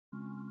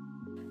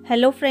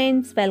Hello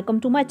friends,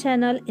 welcome to my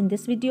channel. In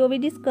this video we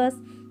discuss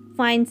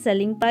find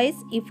selling price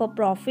if a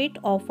profit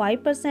of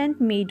 5%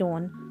 made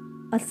on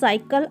a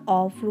cycle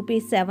of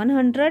rupees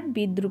 700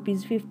 with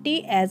rupees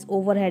 50 as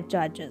overhead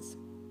charges.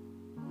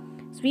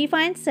 So we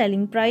find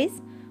selling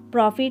price,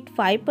 profit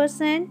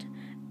 5%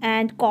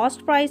 and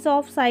cost price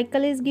of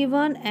cycle is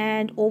given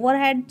and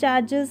overhead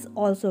charges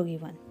also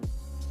given.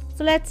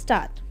 So let's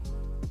start.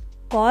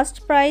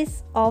 Cost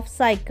price of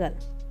cycle.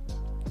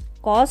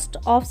 Cost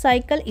of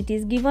cycle, it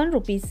is given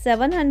rupees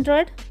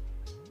 700.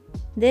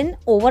 Then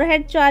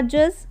overhead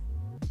charges.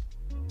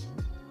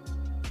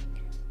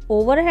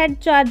 Overhead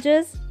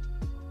charges,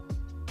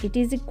 it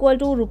is equal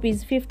to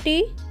rupees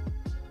 50.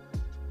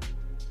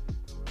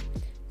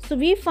 So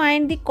we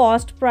find the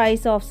cost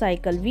price of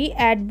cycle. We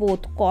add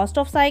both cost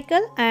of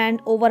cycle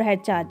and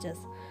overhead charges.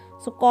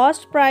 So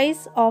cost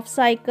price of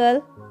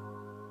cycle,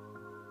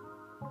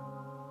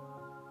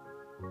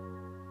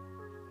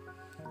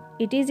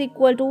 it is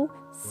equal to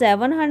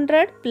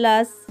 700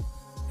 plus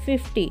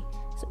 50.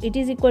 So it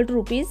is equal to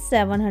rupees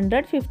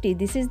 750.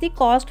 This is the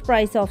cost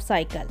price of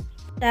cycle.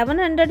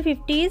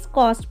 750 is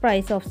cost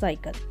price of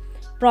cycle.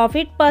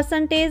 Profit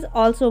percentage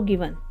also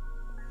given.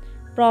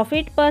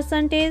 Profit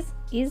percentage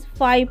is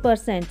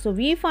 5%. So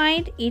we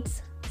find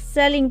its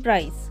selling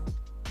price.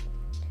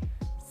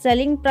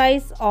 Selling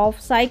price of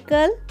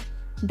cycle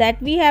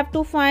that we have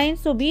to find.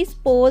 So we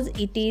suppose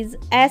it is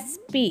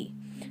SP.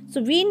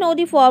 So we know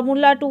the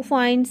formula to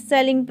find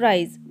selling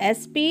price.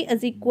 SP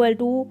is equal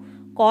to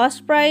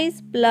cost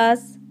price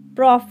plus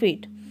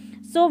profit.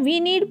 So we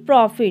need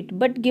profit,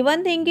 but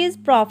given thing is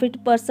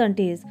profit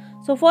percentage.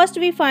 So first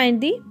we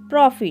find the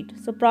profit.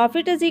 So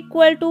profit is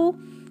equal to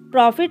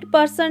profit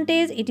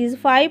percentage. It is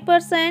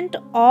 5%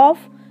 of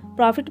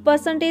profit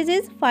percentage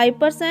is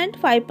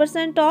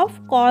 5% of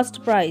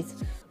cost price.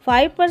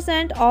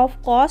 5% of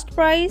cost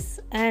price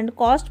and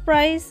cost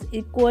price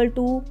equal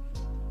to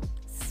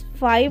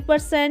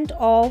 5%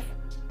 of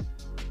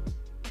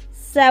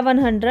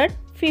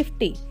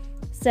 750.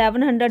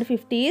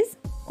 750 is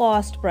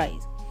cost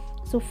price.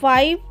 So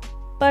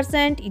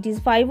 5%, it is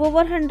 5 over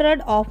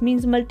 100 of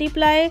means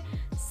multiply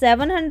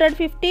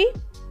 750.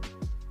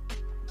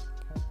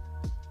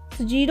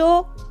 So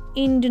 0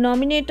 in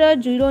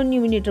denominator, 0 in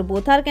numerator,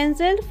 both are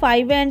cancelled.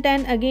 5 and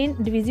 10 again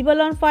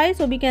divisible on 5,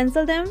 so we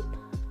cancel them.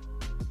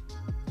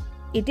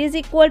 It is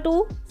equal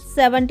to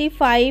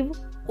 75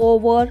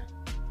 over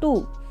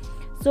 2.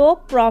 So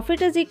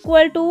profit is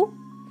equal to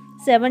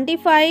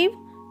 75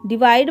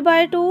 divided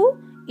by 2.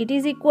 It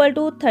is equal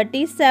to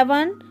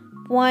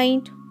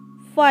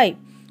 37.5.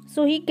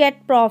 So he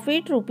get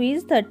profit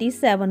rupees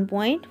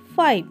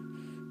 37.5.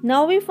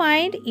 Now we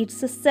find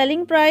its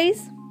selling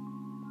price.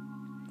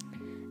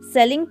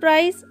 Selling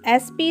price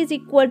SP is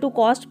equal to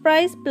cost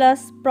price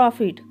plus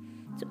profit.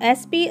 So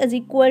SP is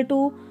equal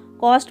to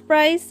cost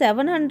price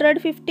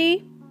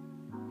 750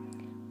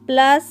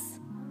 plus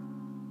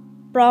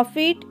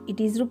profit, it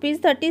is rupees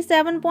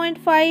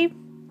 37.5.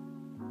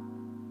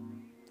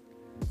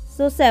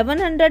 So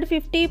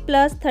 750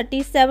 plus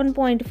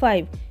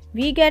 37.5,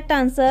 we get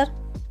answer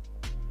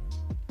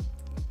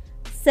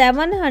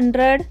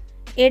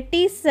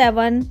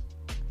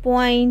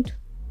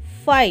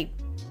 787.5.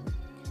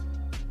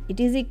 It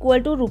is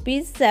equal to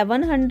rupees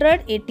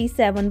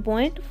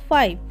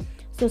 787.5.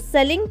 So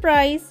selling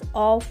price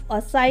of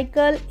a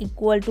cycle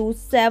equal to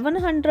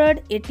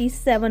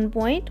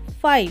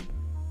 787.5.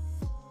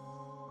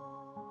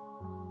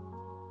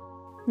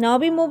 Now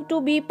we move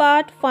to B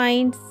part.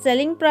 Find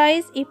selling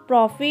price if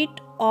profit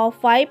of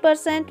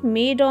 5%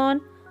 made on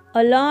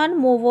a lawn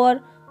mower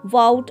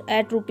bought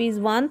at rupees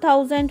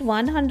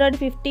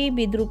 1150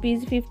 with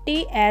rupees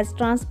 50 as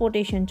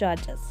transportation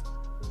charges.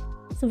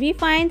 So we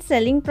find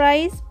selling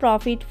price,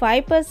 profit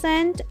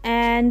 5%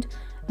 and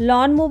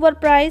lawn mower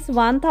price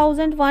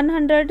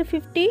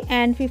 1150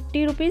 and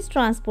 50 rupees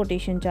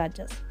transportation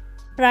charges.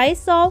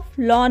 Price of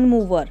lawn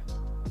mower.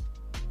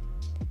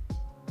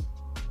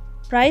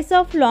 Price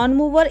of lawn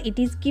mower, it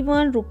is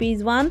given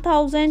rupees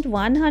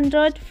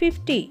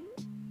 1150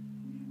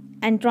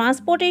 and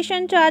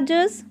transportation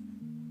charges,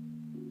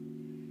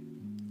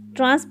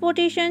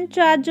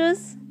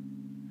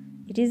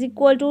 it is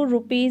equal to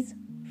rupees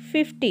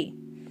 50.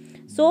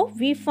 So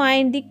we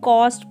find the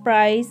cost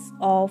price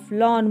of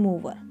lawn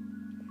mower.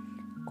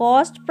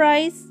 Cost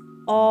price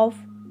of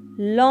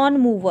lawn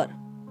mower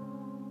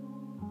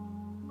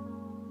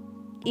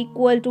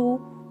equal to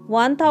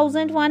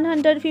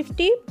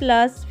 1150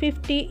 plus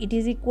 50, it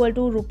is equal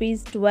to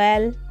rupees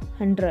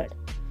 1200.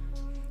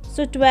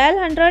 So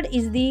 1200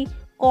 is the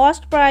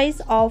cost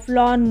price of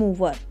lawn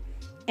mower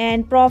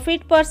and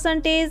profit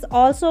percentage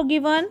also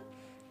given.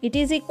 It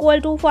is equal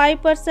to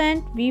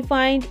 5%. We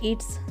find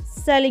its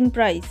selling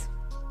price.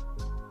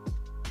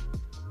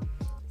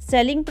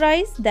 Selling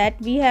price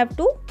that we have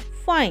to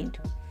find.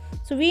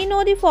 So we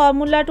know the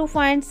formula to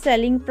find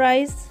selling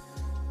price.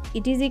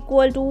 It is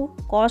equal to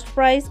cost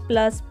price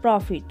plus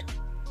profit.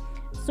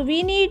 So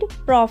we need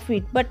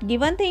profit, but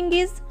given thing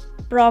is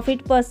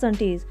profit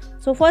percentage.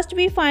 So first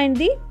we find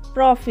the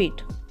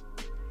profit.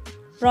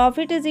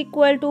 Profit is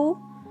equal to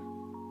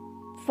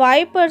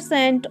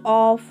 5%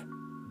 of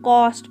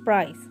cost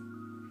price.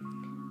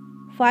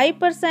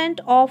 5%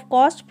 of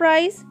cost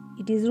price,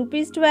 it is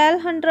rupees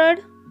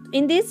 1200.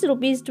 In this,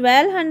 rupees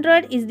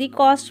 1200 is the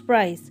cost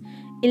price.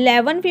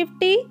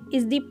 1150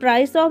 is the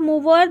price of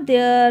mower.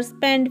 They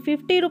spend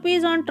 50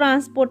 rupees on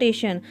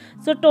transportation.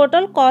 So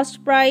total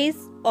cost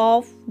price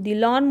of the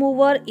lawn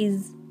mower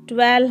is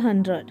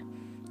 1200.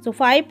 So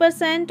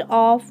 5%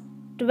 of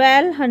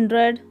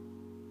 1200,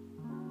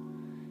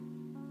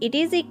 it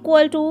is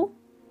equal to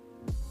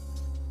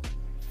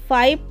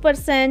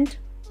 5%.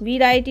 We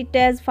write it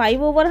as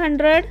 5 over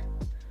 100.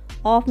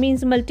 Of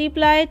means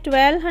multiply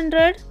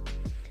 1200.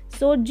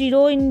 So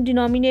 0 in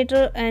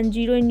denominator and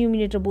 0 in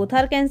numerator both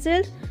are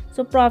cancelled.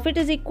 So profit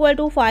is equal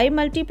to 5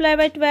 multiplied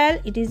by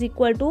 12. It is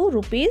equal to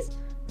rupees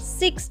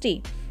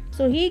 60.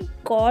 So he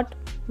got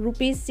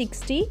rupees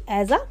 60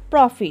 as a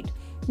profit.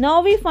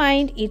 Now we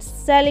find its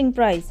selling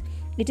price.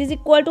 It is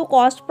equal to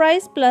cost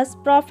price plus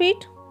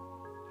profit.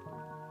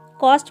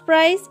 Cost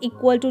price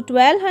equal to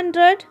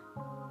 1200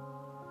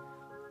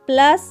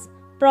 plus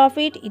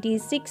profit, it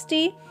is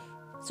 60.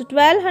 So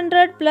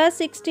 1200 plus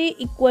 60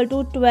 equal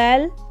to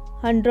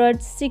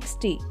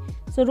 1260.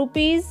 So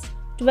rupees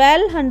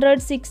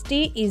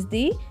 1260 is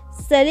the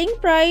selling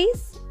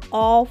price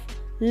of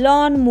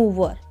lawn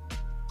mower.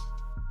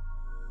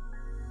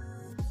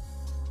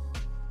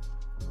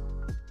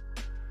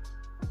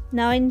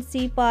 Now in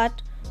C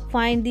part,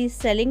 find the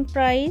selling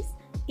price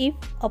if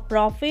a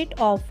profit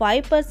of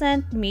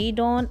 5% made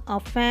on a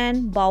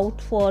fan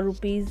bought for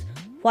rupees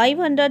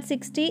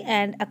 560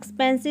 and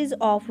expenses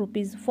of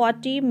rupees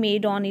 40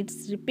 made on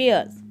its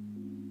repairs.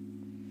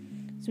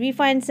 So we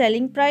find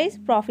selling price,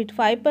 profit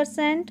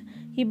 5%.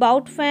 He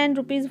bought fan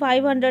rupees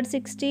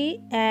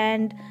 560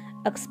 and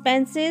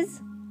expenses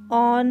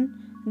on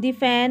the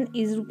fan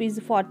is rupees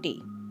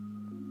 40.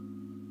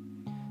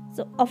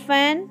 So a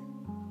fan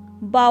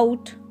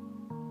bought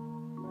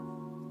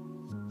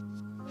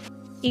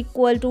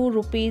equal to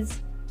rupees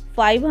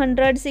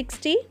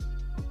 560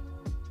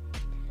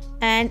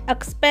 and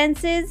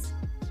expenses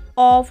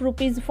of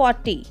rupees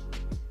 40.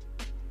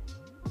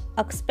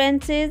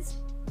 Expenses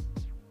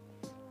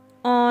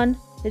on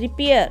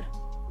repair.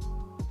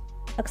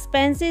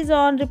 Expenses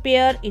on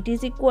repair, it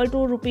is equal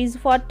to rupees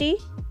 40.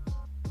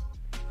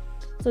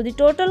 So the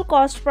total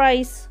cost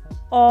price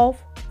of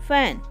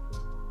fan.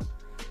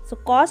 So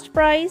cost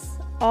price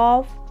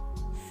of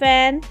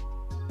fan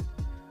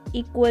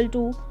equal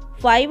to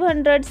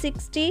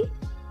 560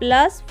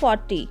 plus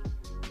 40.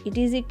 It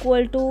is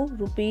equal to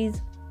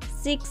rupees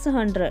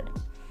 600.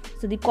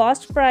 So the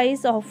cost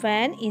price of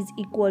fan is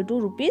equal to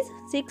rupees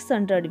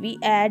 600. We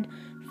add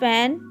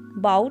fan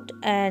bought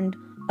and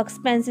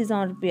expenses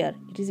on repair.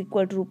 It is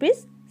equal to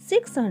rupees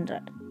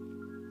 600.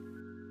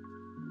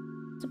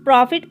 So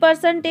profit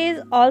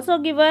percentage also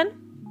given.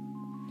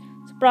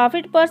 So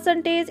profit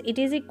percentage, it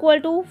is equal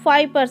to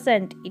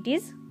 5%. It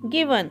is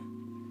given.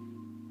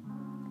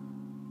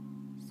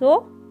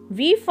 So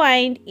we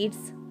find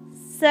its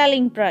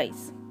selling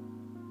price.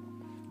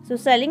 So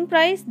selling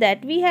price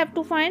that we have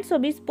to find. So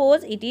we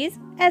suppose it is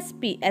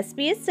SP.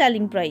 SP is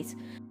selling price.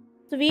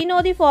 So we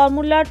know the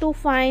formula to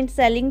find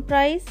selling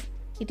price.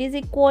 It is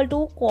equal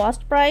to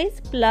cost price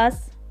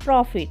plus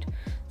profit.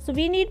 So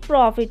we need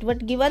profit.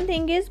 What given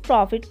thing is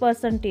profit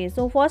percentage.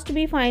 So first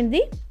we find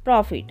the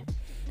profit.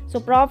 So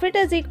profit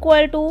is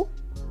equal to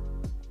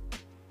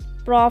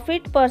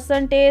profit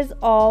percentage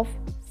of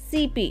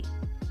CP.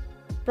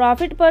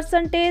 Profit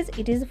percentage,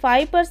 it is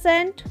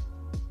 5%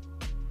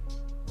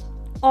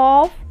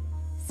 of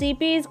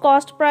CP is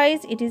cost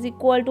price. It is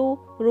equal to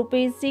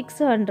rupees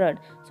 600.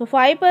 So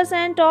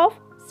 5% of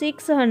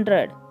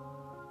 600.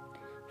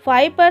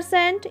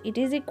 5%, it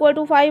is equal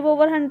to 5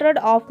 over 100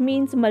 of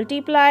means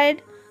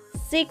multiplied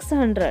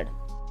 600.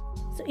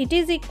 So it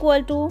is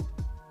equal to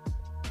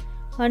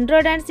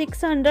 100 and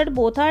 600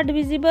 both are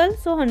divisible.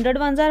 So 100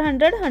 ones are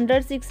 100,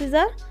 100 sixes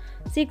are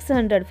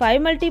 600.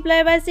 5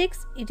 multiplied by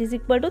 6, it is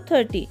equal to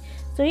 30.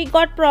 So he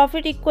got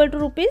profit equal to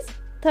rupees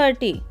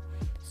 30.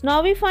 So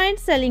now we find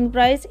selling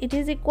price. It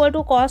is equal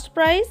to cost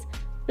price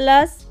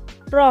plus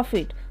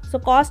profit. So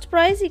cost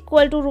price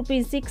equal to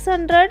rupees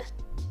 600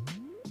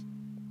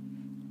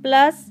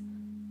 plus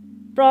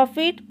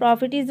profit.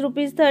 Profit is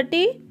rupees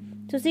 30.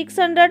 So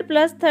 600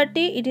 plus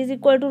 30, it is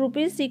equal to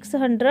rupees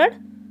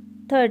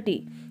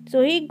 630.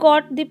 So he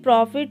got the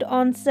profit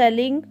on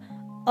selling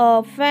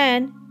a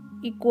fan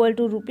equal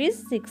to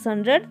rupees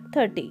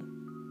 630.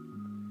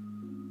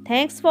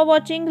 Thanks for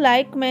watching.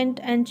 Like, comment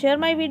and share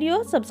my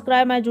video.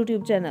 Subscribe my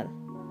YouTube channel.